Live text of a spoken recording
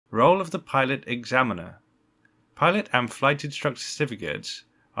Role of the pilot examiner. Pilot and flight instructor certificates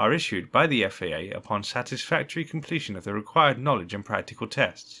are issued by the FAA upon satisfactory completion of the required knowledge and practical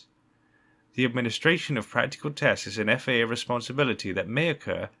tests. The administration of practical tests is an FAA responsibility that may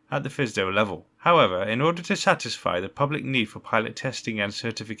occur at the FSDO level. However, in order to satisfy the public need for pilot testing and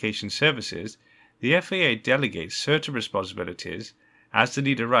certification services, the FAA delegates certain responsibilities, as the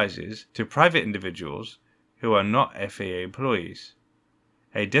need arises, to private individuals who are not FAA employees.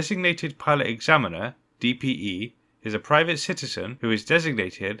 A designated pilot examiner, DPE, is a private citizen who is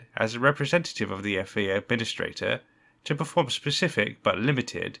designated as a representative of the FAA administrator to perform specific but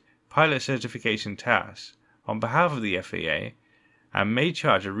limited pilot certification tasks on behalf of the FAA and may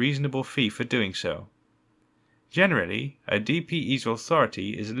charge a reasonable fee for doing so. Generally, a DPE's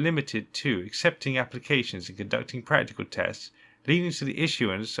authority is limited to accepting applications and conducting practical tests leading to the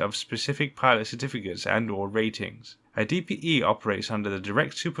issuance of specific pilot certificates and/or ratings. A DPE operates under the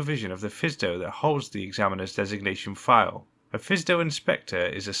direct supervision of the FSDO that holds the examiner's designation file. A FSDO inspector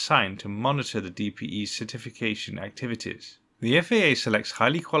is assigned to monitor the DPE's certification activities. The FAA selects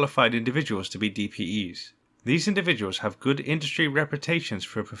highly qualified individuals to be DPEs. These individuals have good industry reputations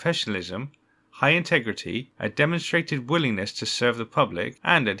for professionalism, high integrity, a demonstrated willingness to serve the public,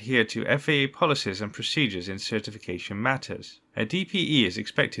 and adhere to FAA policies and procedures in certification matters. A DPE is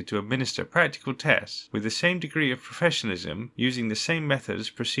expected to administer practical tests with the same degree of professionalism using the same methods,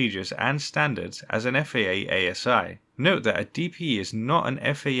 procedures, and standards as an FAA ASI. Note that a DPE is not an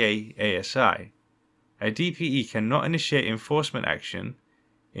FAA ASI. A DPE cannot initiate enforcement action,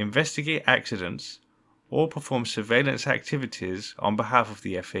 investigate accidents, or perform surveillance activities on behalf of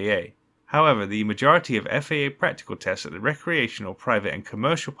the FAA. However, the majority of FAA practical tests at the recreational, private, and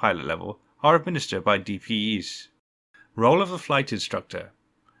commercial pilot level are administered by DPEs. Role of the flight instructor.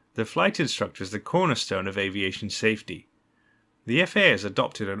 The flight instructor is the cornerstone of aviation safety. The FAA has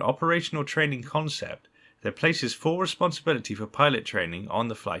adopted an operational training concept that places full responsibility for pilot training on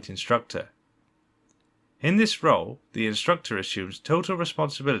the flight instructor. In this role, the instructor assumes total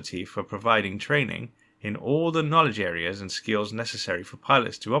responsibility for providing training in all the knowledge areas and skills necessary for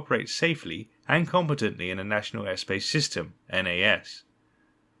pilots to operate safely and competently in a National Airspace System, NAS.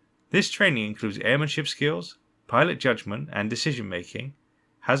 This training includes airmanship skills, pilot judgment and decision-making,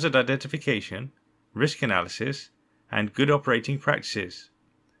 hazard identification, risk analysis, and good operating practices.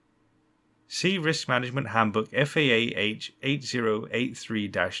 See Risk Management Handbook FAA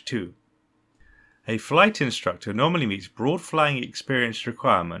H8083-2. A flight instructor normally meets broad flying experience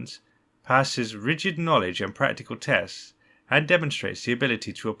requirements, passes rigid knowledge and practical tests, and demonstrates the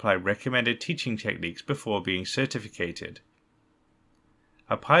ability to apply recommended teaching techniques before being certificated.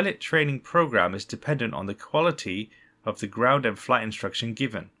 A pilot training program is dependent on the quality of the ground and flight instruction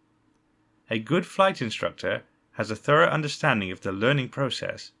given. A good flight instructor has a thorough understanding of the learning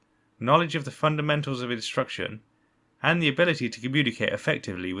process, knowledge of the fundamentals of instruction, and the ability to communicate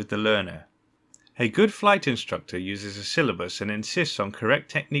effectively with the learner. A good flight instructor uses a syllabus and insists on correct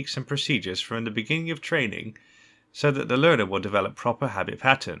techniques and procedures from the beginning of training so that the learner will develop proper habit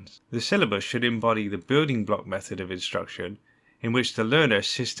patterns. The syllabus should embody the building block method of instruction in which the learner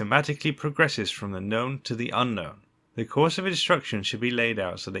systematically progresses from the known to the unknown. The course of instruction should be laid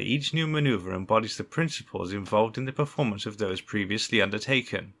out so that each new maneuver embodies the principles involved in the performance of those previously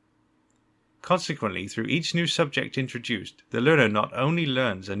undertaken. Consequently, through each new subject introduced, the learner not only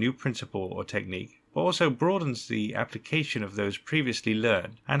learns a new principle or technique, but also broadens the application of those previously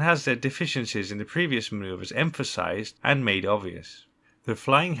learned and has their deficiencies in the previous maneuvers emphasized and made obvious. The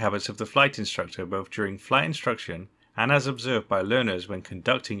flying habits of the flight instructor, both during flight instruction and as observed by learners when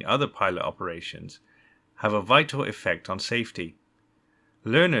conducting other pilot operations, have a vital effect on safety.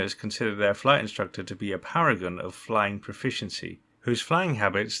 Learners consider their flight instructor to be a paragon of flying proficiency, whose flying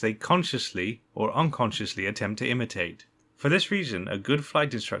habits they consciously or unconsciously attempt to imitate. For this reason, a good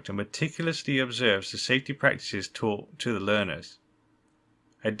flight instructor meticulously observes the safety practices taught to the learners.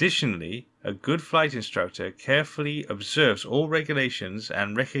 Additionally, a good flight instructor carefully observes all regulations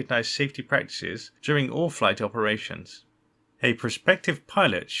and recognized safety practices during all flight operations. A prospective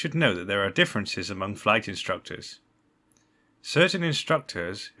pilot should know that there are differences among flight instructors. Certain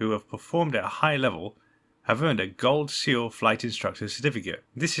instructors who have performed at a high level have earned a Gold Seal Flight Instructor Certificate.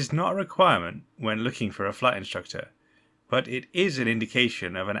 This is not a requirement when looking for a flight instructor, but it is an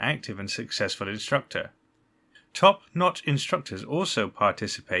indication of an active and successful instructor. Top-notch instructors also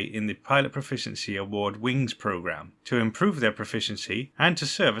participate in the Pilot Proficiency Award Wings program to improve their proficiency and to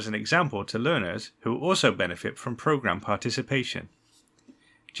serve as an example to learners who also benefit from program participation.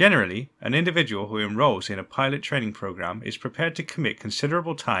 Generally, an individual who enrolls in a pilot training program is prepared to commit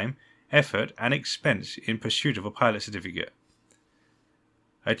considerable time, effort, and expense in pursuit of a pilot certificate.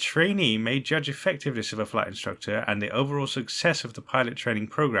 A trainee may judge effectiveness of a flight instructor and the overall success of the pilot training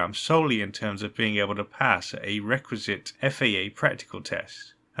program solely in terms of being able to pass a requisite FAA practical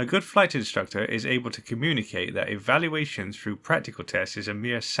test. A good flight instructor is able to communicate that evaluation through practical tests is a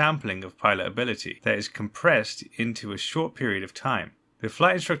mere sampling of pilot ability that is compressed into a short period of time. The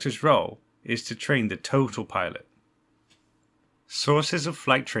flight instructor's role is to train the total pilot. Sources of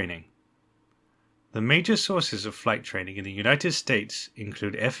flight training. The major sources of flight training in the United States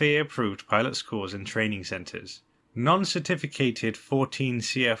include FAA-approved pilot schools and training centers, non-certificated 14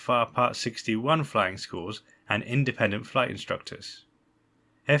 CFR Part 61 flying schools, and independent flight instructors.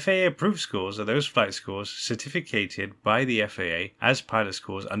 FAA-approved schools are those flight schools certificated by the FAA as pilot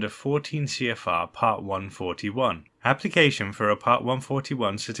schools under 14 CFR Part 141. Application for a Part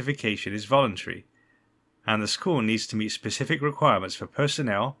 141 certification is voluntary, and the school needs to meet specific requirements for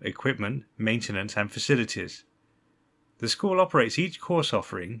personnel, equipment, maintenance, and facilities. The school operates each course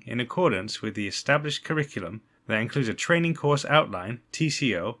offering in accordance with the established curriculum that includes a training course outline,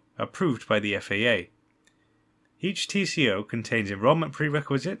 TCO, approved by the FAA. Each TCO contains enrollment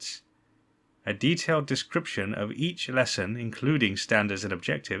prerequisites, a detailed description of each lesson including standards and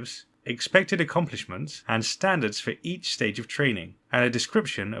objectives, expected accomplishments, and standards for each stage of training, and a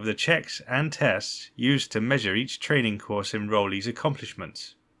description of the checks and tests used to measure each training course enrollee's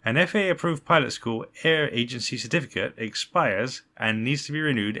accomplishments. An FAA-approved pilot school air agency certificate expires and needs to be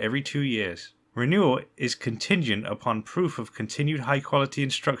renewed every 2 years. Renewal is contingent upon proof of continued high-quality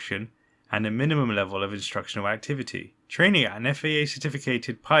instruction and a minimum level of instructional activity. Training at an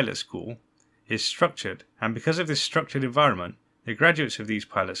FAA-certificated pilot school is structured, and because of this structured environment, the graduates of these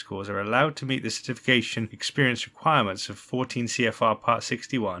pilot schools are allowed to meet the certification experience requirements of 14 CFR Part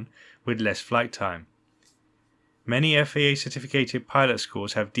 61 with less flight time. Many FAA-certificated pilot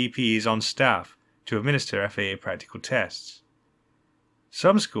schools have DPEs on staff to administer FAA practical tests.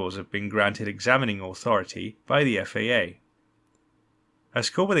 Some schools have been granted examining authority by the FAA. A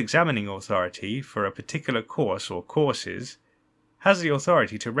school with examining authority for a particular course or courses has the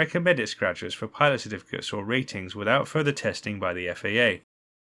authority to recommend its graduates for pilot certificates or ratings without further testing by the FAA.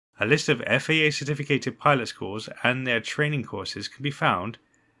 A list of FAA-certificated pilot schools and their training courses can be found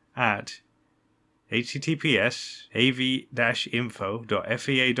at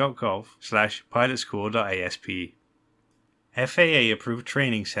https://av-info.faa.gov/pilotschool.asp. FAA-approved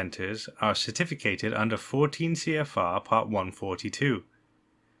training centers are certificated under 14 CFR Part 142.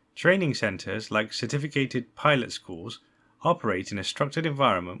 Training centers, like certificated pilot schools, operate in a structured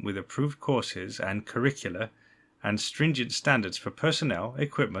environment with approved courses and curricula and stringent standards for personnel,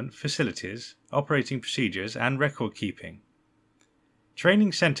 equipment, facilities, operating procedures, and record keeping.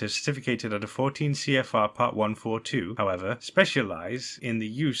 Training centers certificated under 14 CFR Part 142, however, specialize in the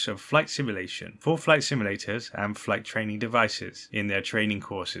use of flight simulation, full flight simulators, and flight training devices in their training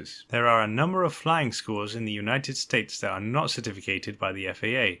courses. There are a number of flying schools in the United States that are not certificated by the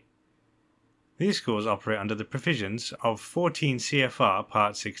FAA. These schools operate under the provisions of 14 CFR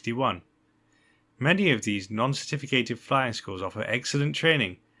Part 61. Many of these non-certificated flying schools offer excellent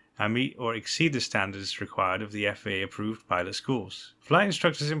training and meet or exceed the standards required of the FAA-approved pilot schools. Flight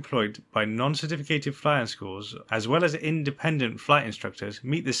instructors employed by non-certificated flying schools, as well as independent flight instructors,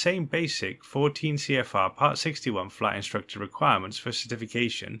 meet the same basic 14 CFR Part 61 flight instructor requirements for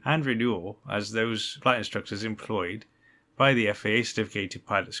certification and renewal as those flight instructors employed by the FAA-certificated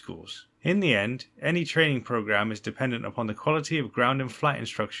pilot schools. In the end, any training program is dependent upon the quality of ground and flight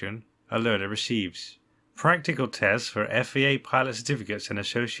instruction a learner receives. Practical tests for FAA pilot certificates and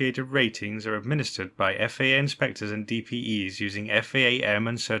associated ratings are administered by FAA inspectors and DPEs using FAA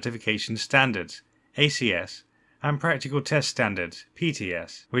Airman Certification Standards, ACS, and Practical Test Standards,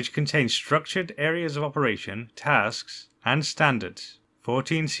 PTS, which contain structured areas of operation, tasks, and standards.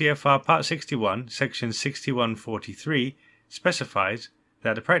 14 CFR Part 61, Section 6143 specifies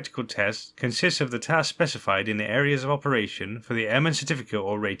that a practical test consists of the task specified in the areas of operation for the airman certificate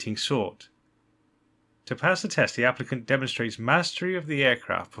or rating sought. To pass the test, the applicant demonstrates mastery of the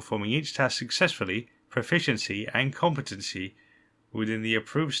aircraft, performing each task successfully, proficiency, and competency within the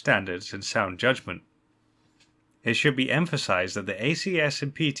approved standards and sound judgment. It should be emphasized that the ACS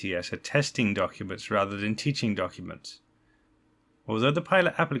and PTS are testing documents rather than teaching documents. Although the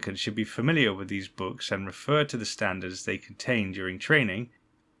pilot applicant should be familiar with these books and refer to the standards they contain during training,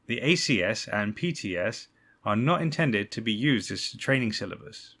 the ACS and PTS are not intended to be used as a training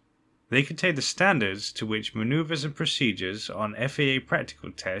syllabus. They contain the standards to which maneuvers and procedures on FAA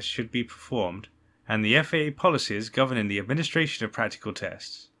practical tests should be performed, and the FAA policies governing the administration of practical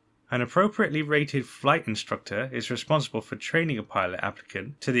tests. An appropriately rated flight instructor is responsible for training a pilot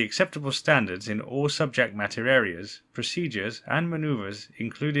applicant to the acceptable standards in all subject matter areas, procedures, and maneuvers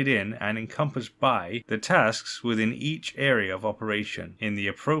included in and encompassed by the tasks within each area of operation in the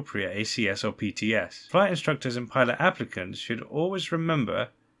appropriate ACS or PTS. Flight instructors and pilot applicants should always remember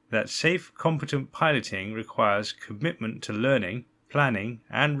that safe, competent piloting requires commitment to learning, planning,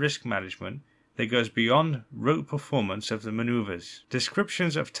 and risk management that goes beyond rote performance of the maneuvers.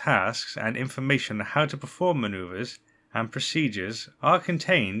 Descriptions of tasks and information on how to perform maneuvers and procedures are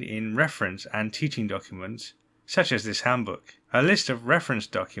contained in reference and teaching documents such as this handbook. A list of reference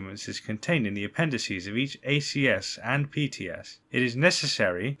documents is contained in the appendices of each ACS and PTS. It is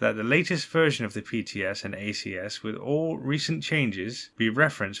necessary that the latest version of the PTS and ACS with all recent changes be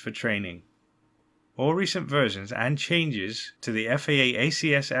referenced for training. All recent versions and changes to the FAA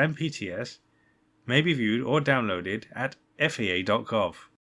ACS and PTS may be viewed or downloaded at faa.gov.